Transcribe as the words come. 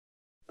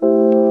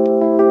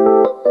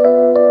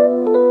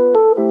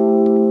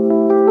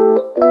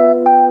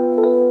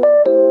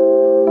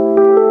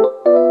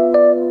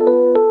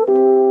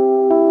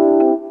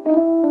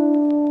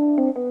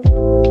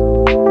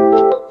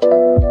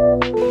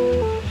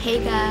Hey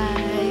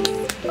guys!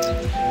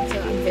 So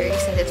I'm very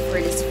excited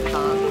for this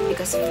vlog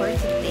because for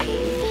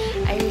today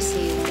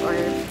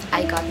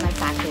I got my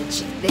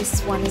package.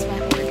 This one is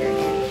my order,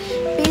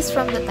 and based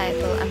from the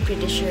title, I'm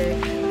pretty sure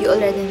you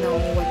already know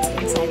what's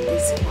inside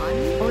this one.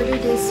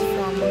 Ordered this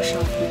from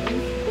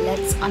Shopee.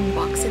 Let's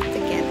unbox it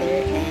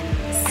together and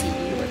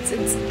see what's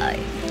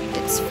inside.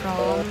 It's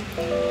from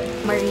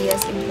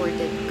Maria's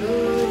Imported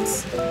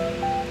Goods.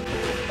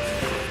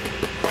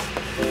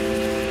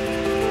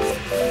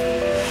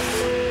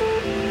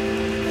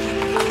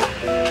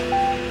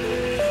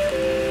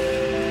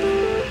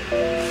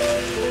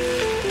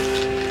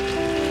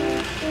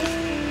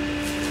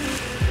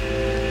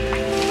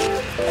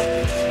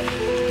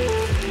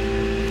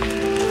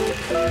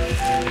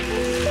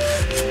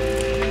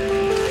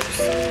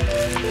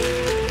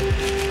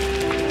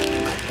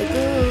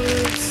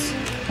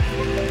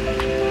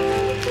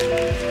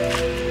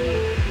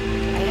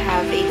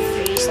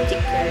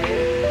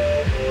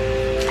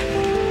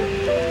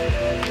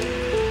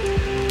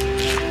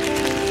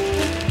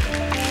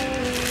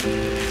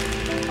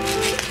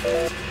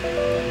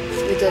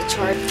 With a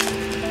chart.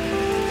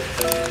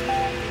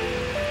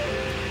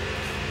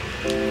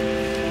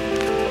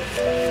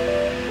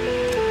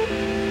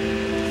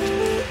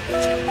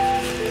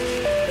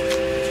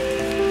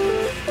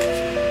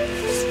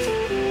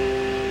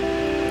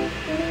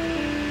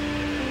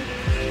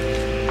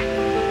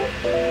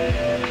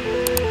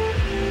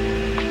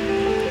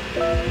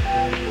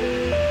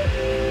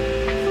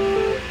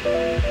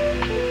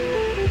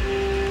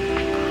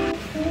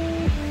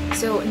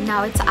 So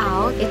now it's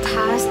out. It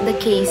has the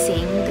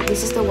casing.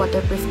 This is the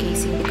waterproof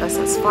casing because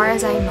as far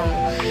as I know,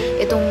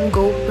 itong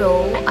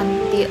GoPro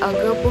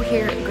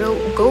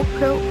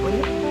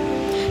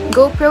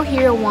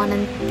Hero 1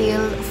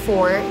 until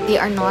 4, they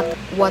are not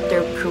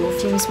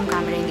waterproof. Yung mismong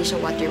camera hindi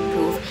siya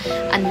waterproof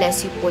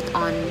unless you put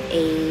on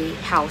a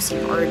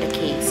housing or the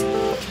case.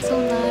 So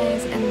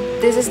nice. And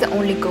this is the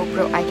only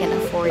GoPro I can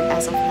afford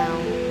as of now.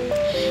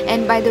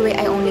 And by the way,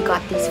 I only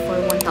got this for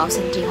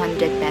 1,300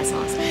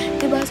 pesos.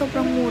 Diba?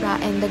 Sobrang mura.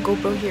 And the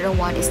GoPro Hero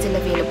 1 is still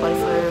available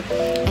for,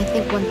 I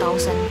think,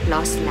 1,000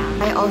 plus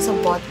lang. I also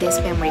bought this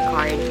memory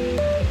card.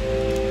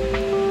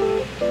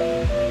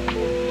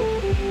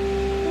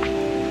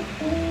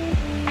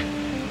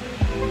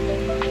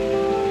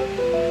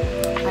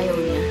 Ayaw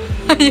niya.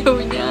 Ayaw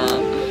niya.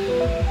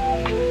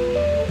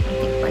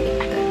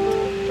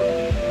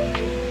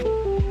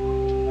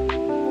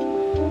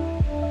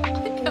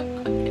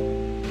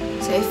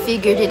 So, I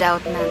figured it out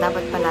na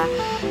dapat pala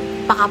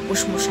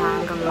paka-push mo siya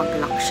hanggang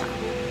mag-lock siya.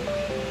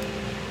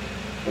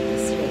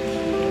 It's right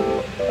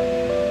here.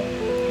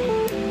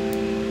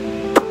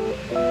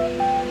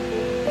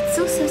 It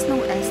still says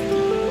no SD.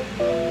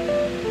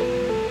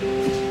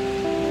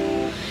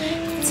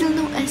 It's still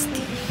no SD.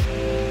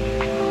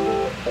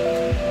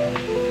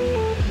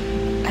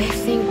 I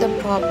think the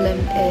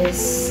problem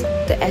is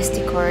the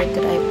SD card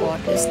that I bought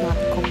is not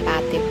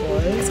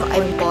compatible. So, I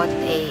bought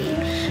a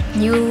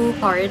new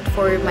part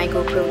for my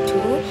GoPro 2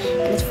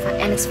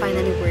 and it's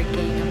finally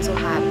working. I'm so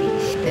happy.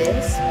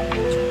 This,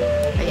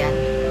 ayan,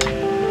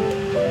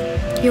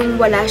 yung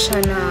wala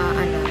siya na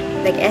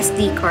like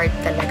SD card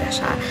talaga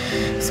siya.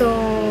 So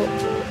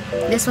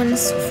this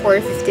one's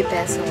 450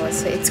 pesos,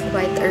 so it's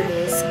quite a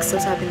risk.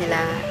 So sabi nila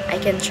I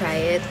can try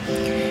it,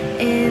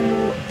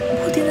 and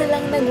buti na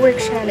lang nag-work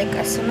siya. Like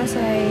as soon as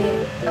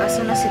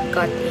it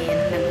got in,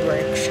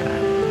 nag-work siya.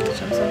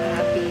 So I'm so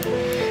happy.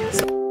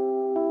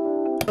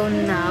 So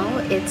now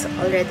it's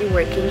already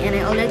working and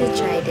I already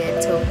tried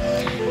it. So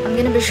I'm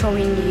gonna be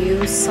showing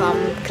you some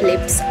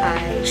clips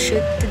I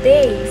shoot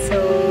today. So